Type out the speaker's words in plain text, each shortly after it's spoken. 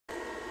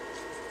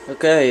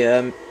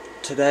Okay,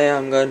 today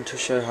I'm going to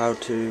show how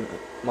to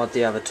mod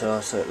the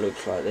avatar so it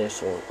looks like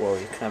this, or well,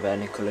 you can have it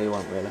any colour you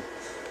want really.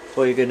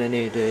 All you're going to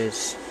need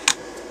is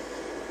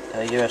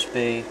a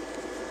USB,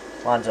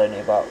 mine's only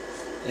about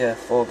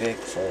 4 gig,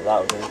 so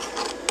that'll do,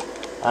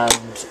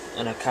 and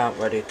an account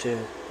ready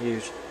to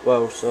use.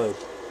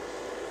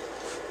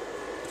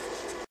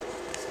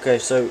 Okay,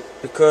 so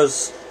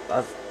because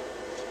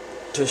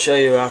to show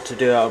you how to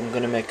do it, I'm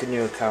going to make a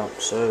new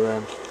account,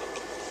 so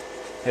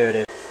here it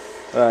is.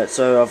 Right,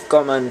 so I've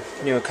got my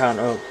new account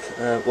up.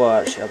 Well,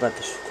 actually, I've had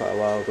this for quite a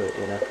while, but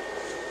you know,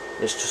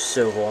 it's just a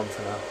silver one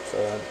for now, so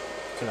you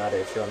can add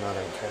it if you want. I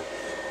don't care.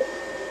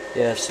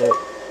 Yeah, so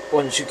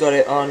once you got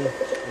it on,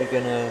 you're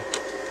gonna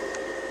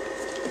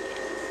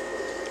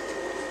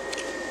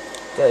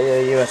get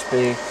your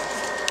USB.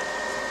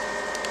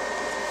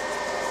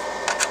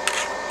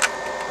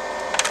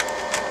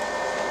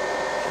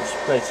 Just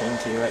place it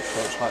into your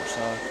Xbox like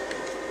so,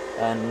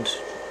 and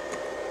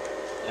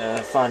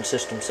find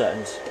system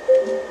settings.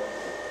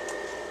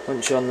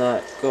 Once you're on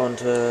that, go on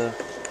to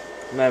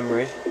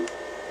memory,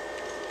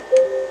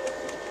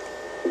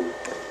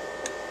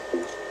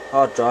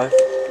 hard drive,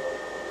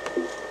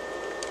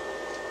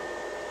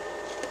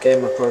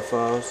 gamer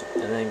profiles,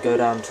 and then go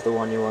down to the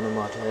one you want to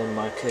mod. In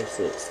my case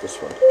it's this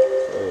one,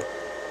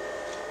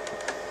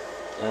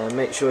 so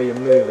make sure you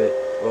move it.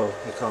 Well,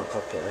 you can't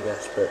copy it I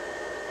guess, but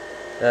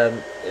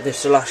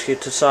this will ask you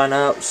to sign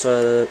out,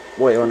 so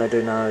what you want to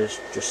do now is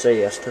just say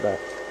yes to that,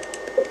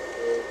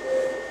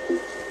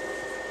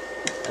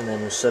 and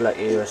then select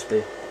your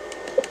USB.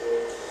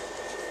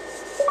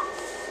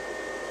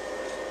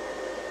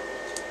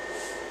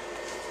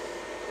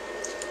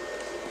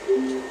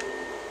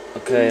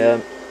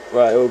 Okay,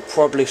 right, it will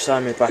probably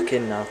sign me back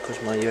in now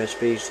because my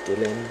USB is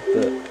still in,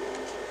 but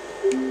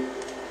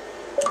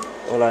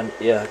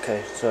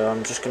okay, so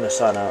I'm just going to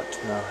sign out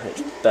now.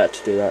 It's better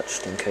to do that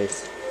just in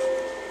case.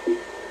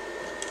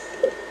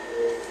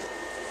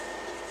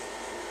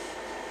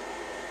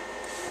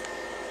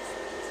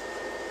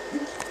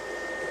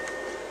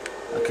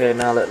 Okay,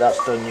 now that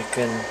that's done, you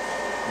can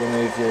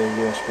remove your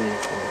USB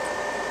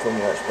from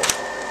your Xbox.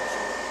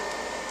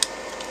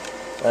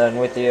 And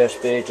with the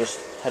USB, just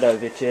head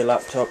over to your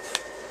laptop,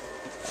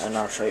 and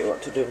I'll show you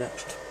what to do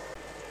next.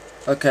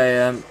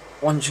 Okay,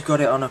 once you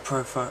got it on a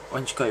profile,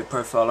 once you got your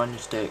profile on your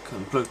stick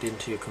and plugged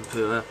into your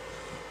computer,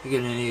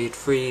 you're going to need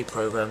 3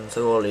 programs.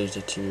 They're all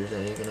easy to use.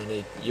 You're going to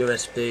need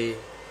USB,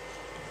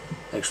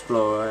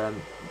 Explorer,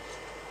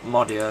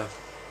 Modio,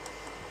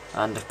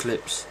 and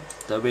Eclipse.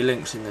 There'll be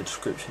links in the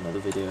description of the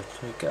video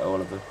to get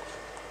all of them.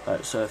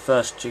 Right, so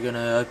first you're going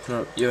to open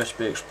up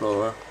USB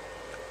Explorer,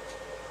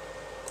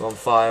 go on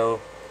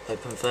File,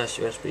 open first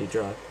USB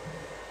drive,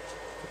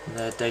 and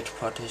the data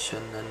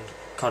partition and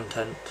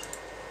content,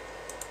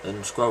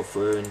 and scroll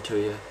through until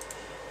you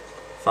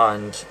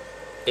find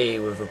E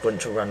with a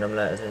bunch of random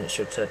letters, and it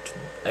should say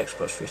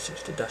Xbox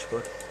 360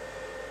 dashboard.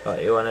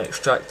 Right, you want to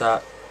extract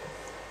that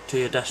to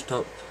your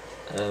desktop,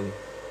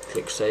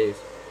 click save.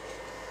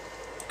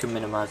 You can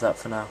minimise that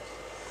for now.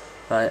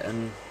 Right,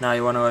 and now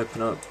you want to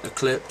open up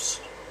Eclipse.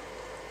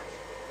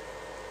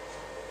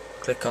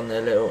 Click on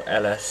the little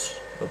LS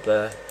up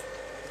there,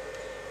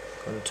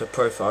 go into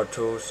Profile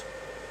Tools,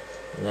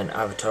 and then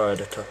Avatar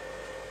Editor.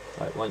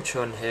 Right, once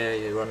you're on here,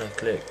 you want to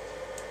click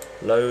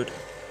Load.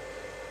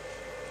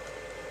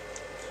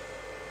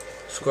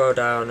 Scroll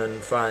down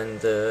and find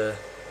the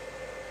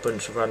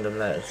bunch of random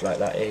letters like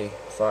that E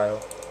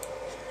file.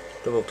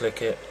 Double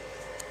click it.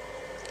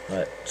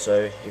 Right,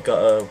 so you've got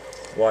a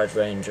wide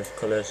range of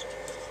colours.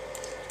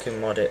 You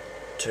can mod it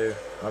to,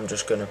 I'm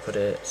just going to put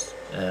it,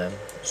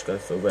 let's go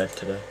for red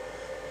today.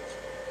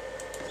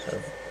 So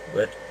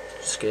red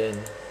skin,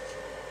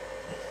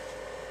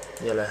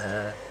 yellow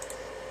hair,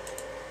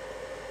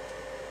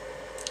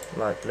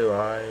 light blue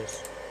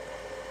eyes,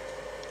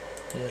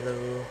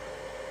 yellow,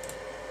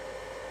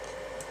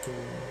 blue.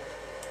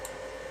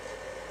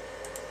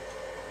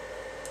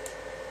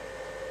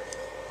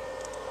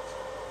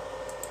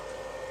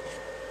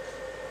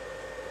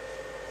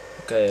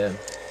 Okay,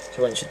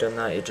 so once you've done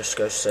that, you just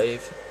go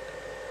save.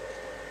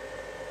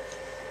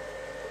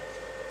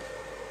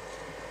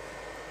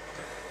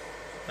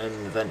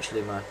 And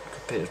eventually my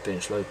computer's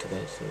being slow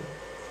today, so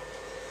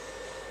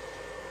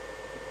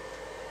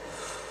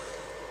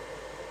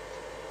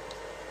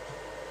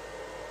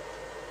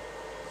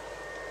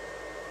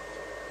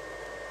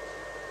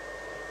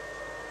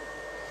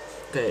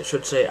okay, it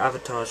should say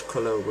avatar's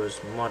colour was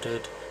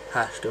modded,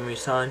 hashed and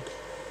resigned,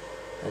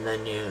 and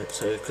then you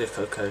click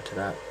OK to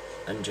that,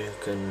 and you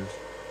can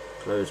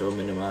close or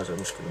minimise. I'm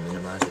just going to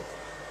minimise it.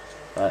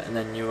 Right, and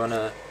then you want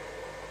to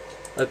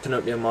open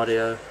up your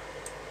Modio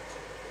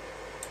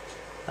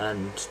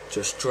and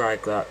just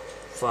drag that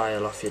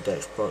file off your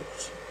desktop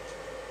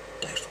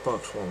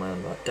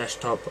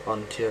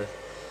onto your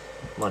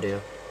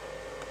Modio,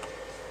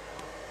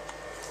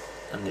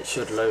 and it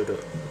should load up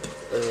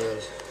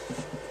a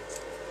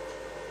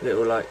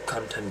little like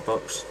content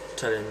box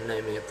telling the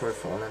name of your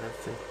profile and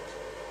everything.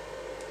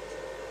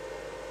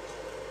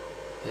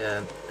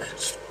 Yeah,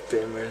 it's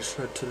been really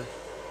slow today.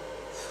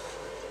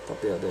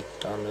 Probably other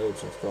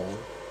downloads I've got on.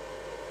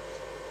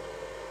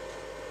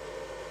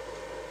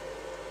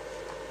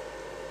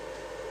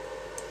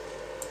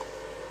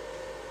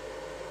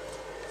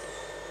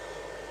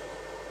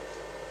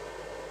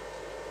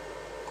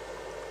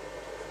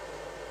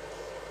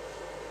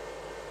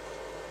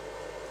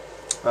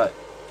 Right,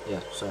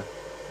 yeah, so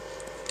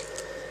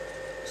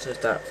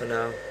that for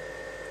now.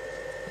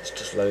 It's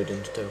just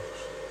loading still,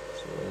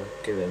 so we'll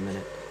give it a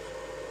minute.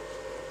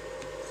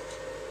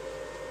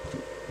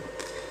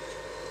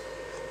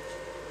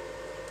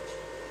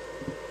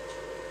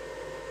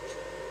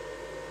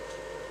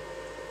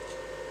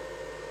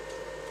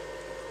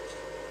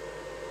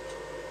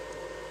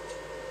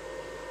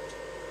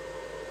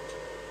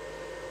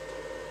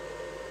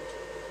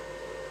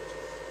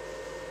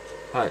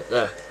 Right,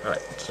 there,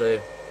 right,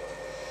 so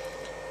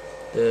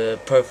the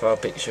profile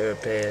picture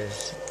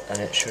appears and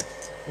it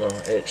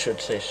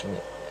should say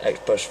something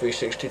Xbox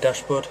 360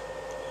 dashboard.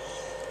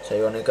 So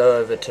you want to go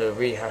over to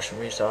rehash and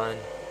resign,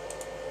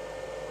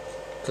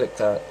 click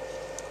that,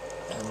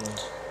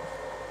 and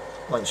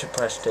once you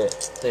pressed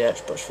it, the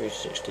Xbox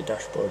 360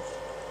 dashboard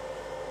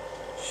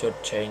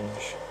should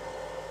change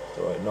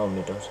the way it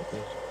normally does at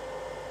least.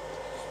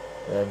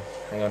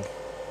 Hang on.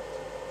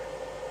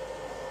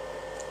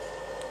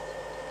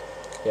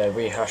 Yeah,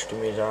 rehashed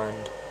and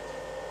resigned,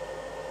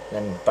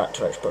 then back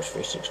to Xbox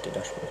 360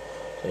 dashboard.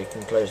 So you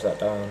can close that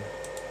down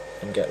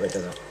and get rid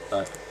of that.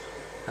 Right.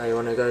 Now you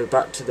want to go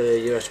back to the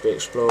USB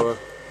Explorer,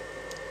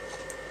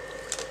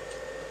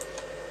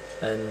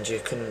 and you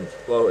can,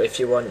 well, if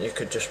you want, you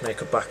could just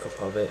make a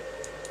backup of it,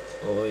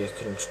 or you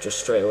can just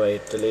straight away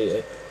delete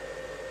it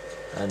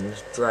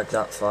and drag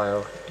that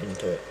file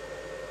into it.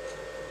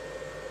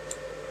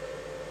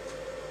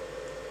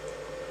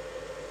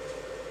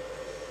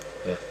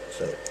 Yeah,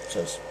 so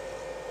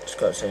it's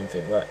got the same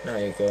thing. Right, now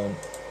you go on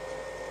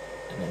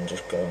and then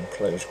just go and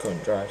close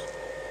current drive,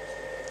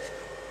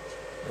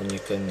 and you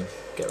can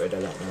get rid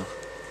of that now.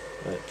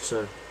 Right,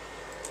 so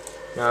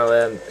now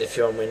if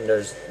you're on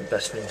Windows, the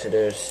best thing to do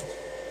is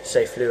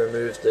safely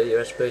remove the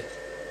USB,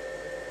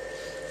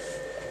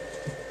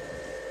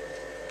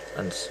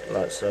 and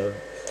like so.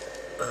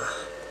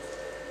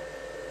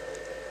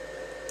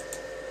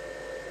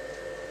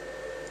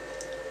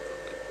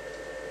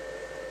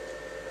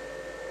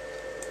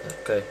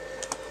 Okay,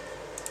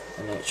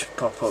 and it should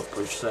pop up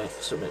with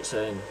something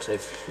saying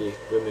safely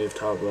removed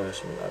hardware or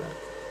something like that.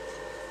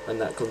 When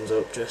that comes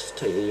up, just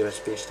take the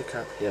USB stick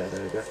out. Yeah,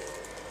 there we go.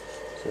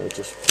 So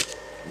just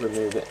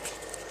remove it.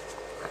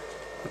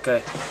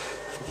 Okay,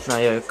 now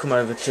yeah, come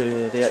over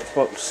to the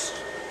Xbox,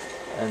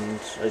 and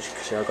as you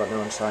can see, I got no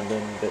one signed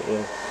in, but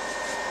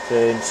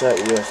to insert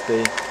the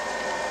USB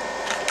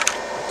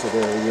to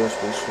the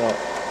USB slot,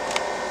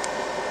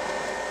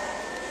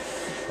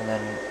 and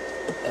then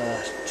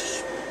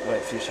just wait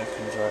a few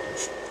seconds,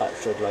 right, that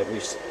should like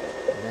reset,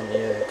 and then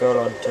you go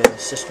on to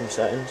system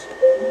settings,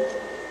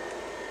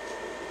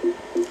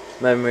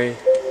 memory,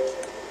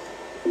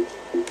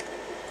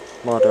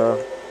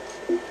 Modio,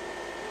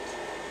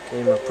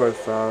 gamer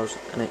profiles,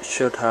 and it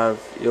should have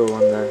your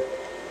one there.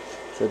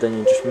 So then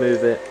you just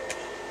move it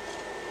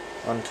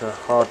onto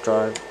hard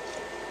drive,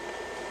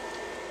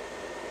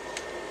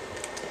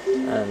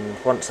 and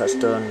once that's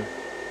done,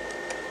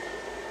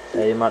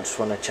 you might just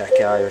want to check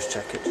it. I always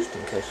check it just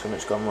in case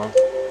something's gone wrong.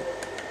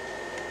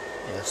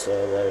 Yeah,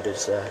 so there it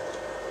is there.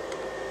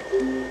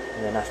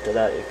 And then after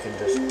that, you can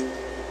just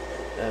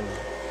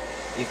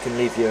you can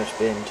leave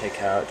USB and take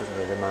it out. It doesn't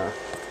really matter.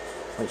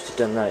 Once you've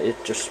done that, you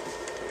just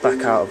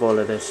back out of all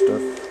of this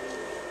stuff.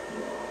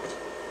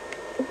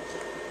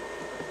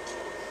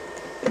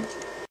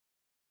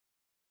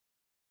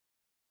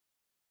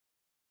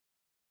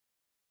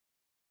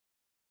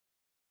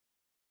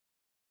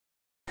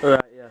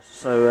 Alright, yeah,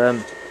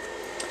 so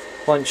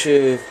once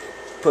you've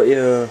put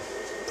your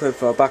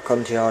profile back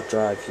onto your hard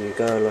drive, you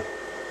go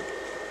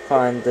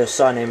find the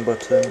sign in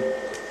button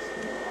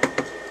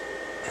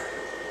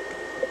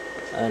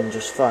and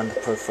just find the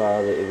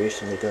profile that you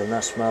recently done.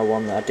 That's my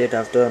one that I did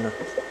have done,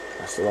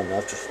 that's the one that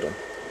I've just done.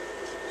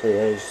 So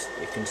yeah,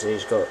 you can see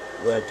he's got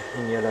red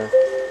and yellow,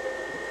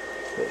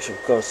 which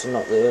of course are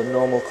not the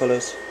normal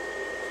colours.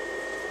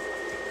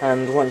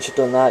 And once you've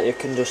done that, you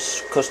can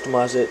just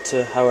customise it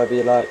to however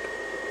you like.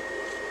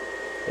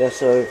 Yeah,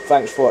 so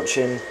thanks for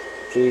watching.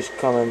 Please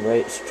comment,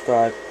 rate,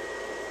 subscribe,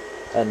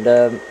 and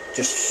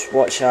just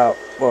watch out.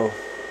 Well,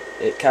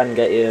 it can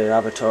get your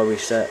avatar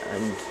reset,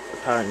 and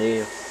apparently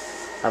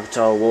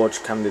avatar awards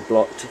can be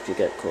blocked if you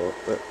get caught,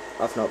 but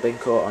I've not been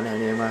caught on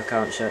any of my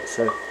accounts yet.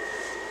 So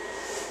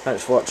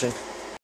thanks for watching.